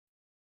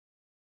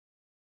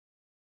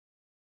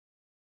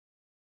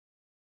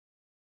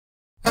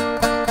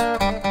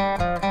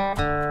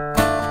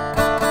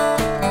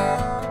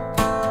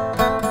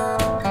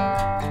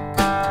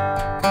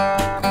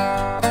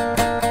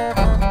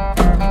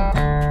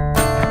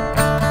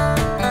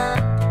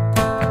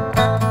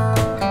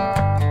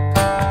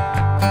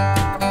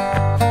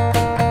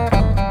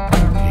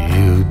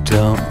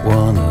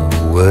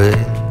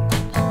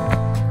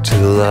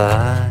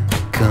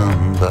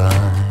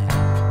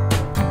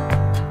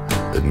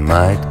It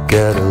might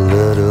get a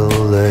little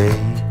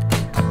late,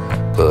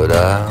 but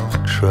I'll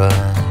try.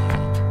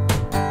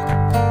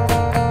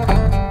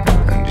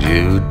 And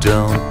you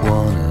don't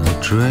wanna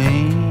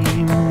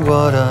dream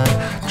what I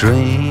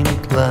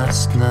dreamed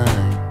last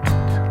night.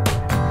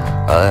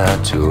 I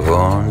had two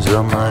horns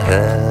on my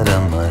head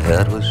and my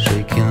head was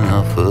shaking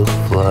off a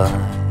fly.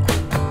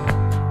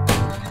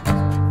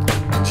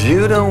 And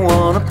you don't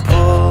wanna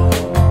pull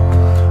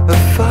a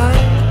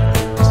fight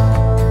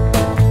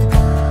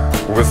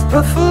with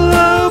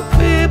buffalo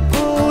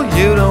people.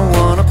 You don't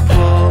wanna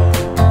pull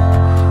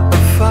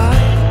a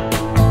fight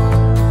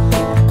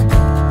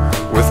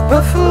with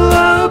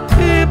buffalo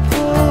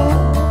people.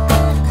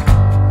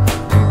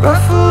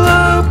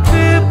 Buffalo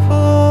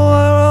people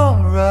are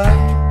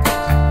alright.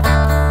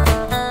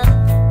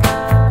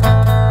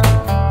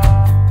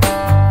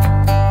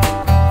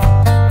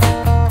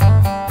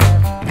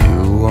 You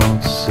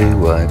won't see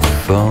white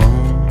foam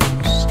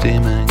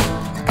steaming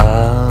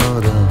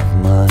out of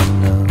my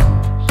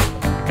nose.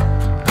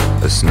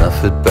 I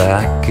snuff it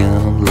back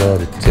and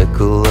let it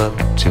tickle up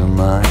to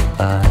my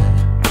eye.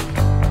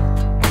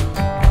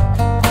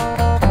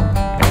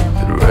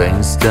 It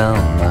rains down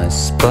my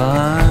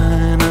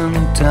spine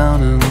and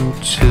down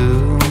into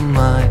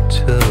my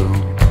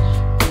toes.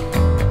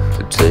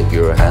 So take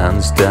your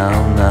hands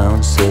down now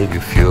and save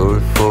your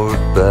fury for a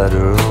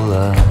better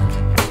life.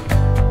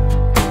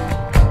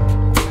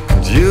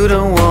 And you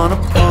don't wanna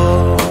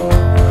pull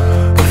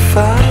a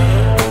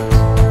fight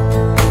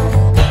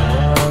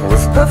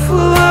with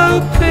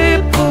buffalo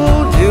people.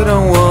 You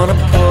don't wanna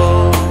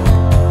pull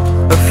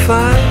a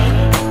fight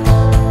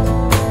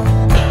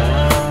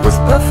with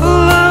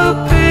buffalo